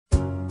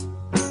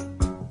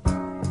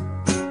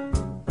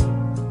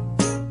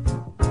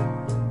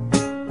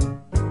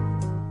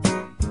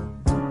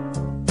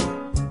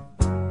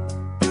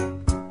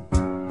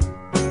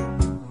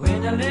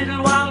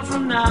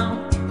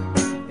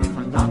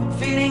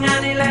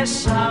any less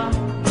sour.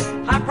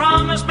 I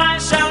promised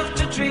myself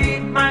to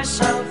treat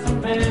myself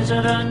and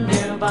visit a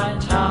nearby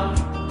tower.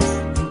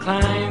 And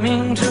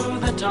climbing to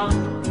the top,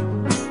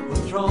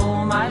 would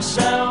throw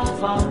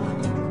myself off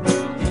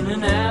in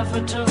an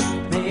effort to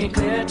make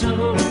clear to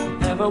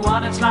whoever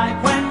what it's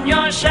like when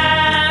you're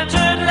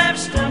shattered, left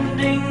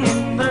standing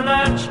in the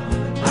lurch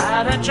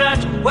at a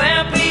church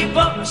where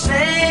people were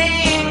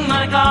saying,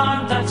 my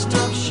God, that's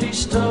tough. She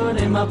stood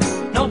him up.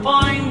 No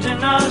point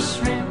in us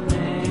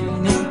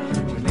remaining.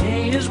 We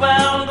may as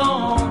well go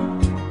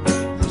home,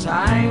 'cause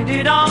I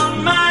did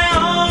on my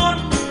own,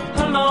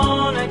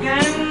 alone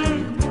again.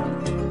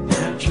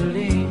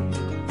 Naturally,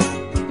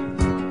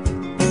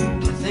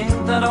 to think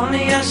that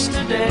only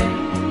yesterday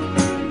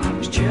I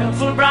was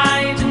cheerful,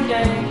 bright and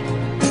gay,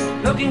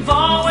 looking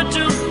forward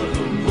to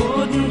what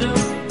wouldn't do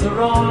the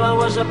role I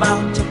was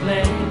about to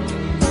play.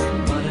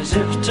 But as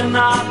if to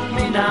knock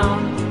me down,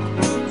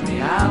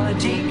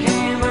 reality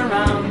came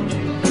around,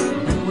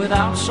 and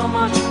without so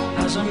much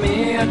as a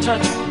mere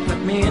touch,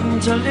 cut me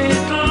into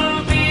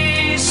little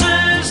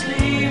pieces,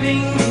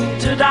 leaving me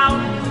to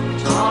doubt.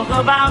 Talk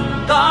about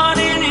God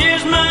in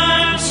His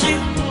mercy,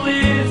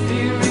 if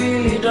He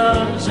really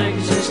does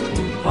exist,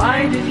 why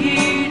did He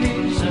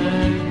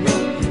desert me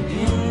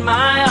in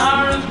my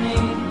hour of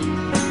need?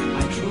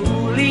 I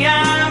truly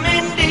am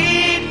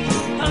indeed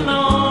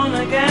alone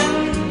again.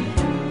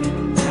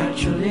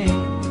 Naturally,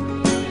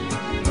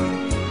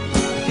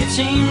 it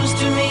seems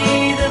to me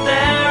that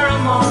there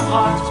are more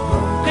hearts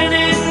broken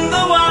in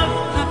the world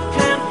that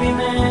can't be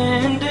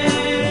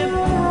mended,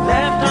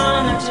 left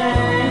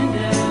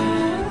unattended.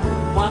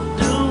 What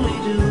do we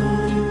do?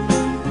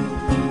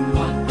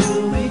 What do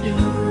we do?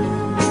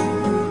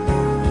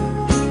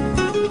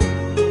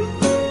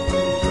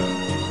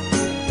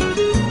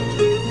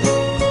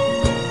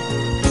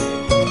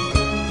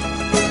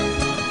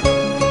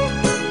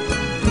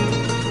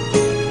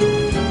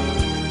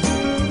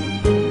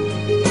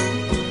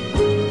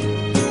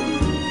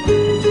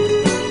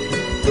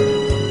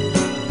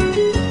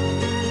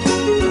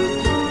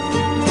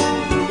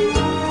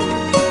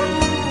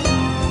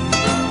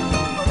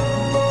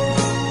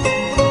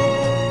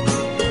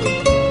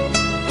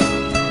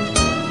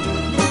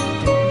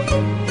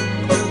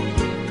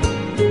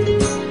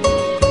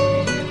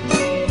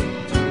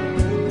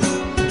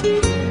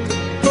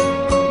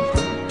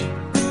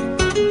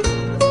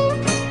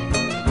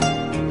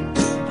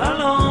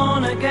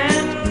 Alone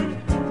again,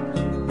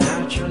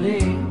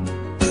 naturally.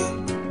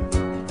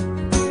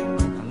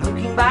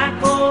 Looking back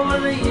over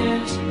the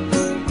years,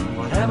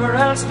 whatever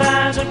else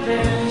that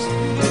appears,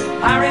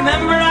 I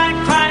remember I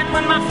cried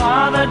when my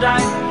father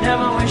died,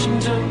 never wishing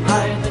to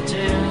hide the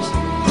tears.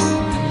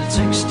 And at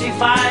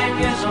 65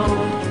 years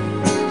old,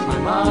 my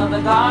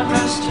mother, God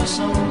rest her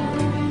soul,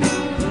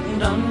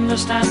 couldn't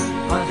understand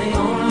why the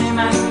only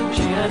man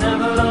she had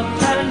ever loved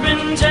had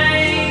been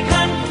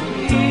taken,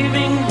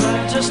 leaving her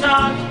to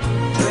start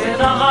with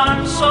a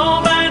heart so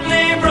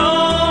badly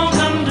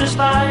broken.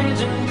 Despite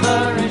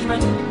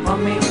encouragement from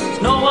me,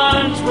 no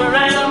words were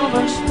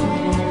ever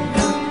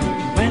spoken.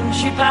 When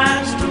she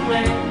passed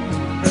away,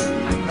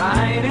 I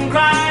cried and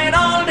cried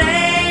all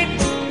day,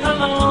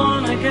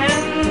 alone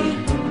again.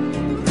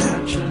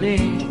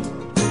 Naturally,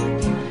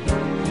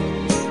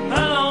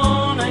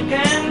 alone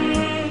again.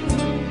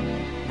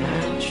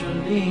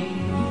 Naturally.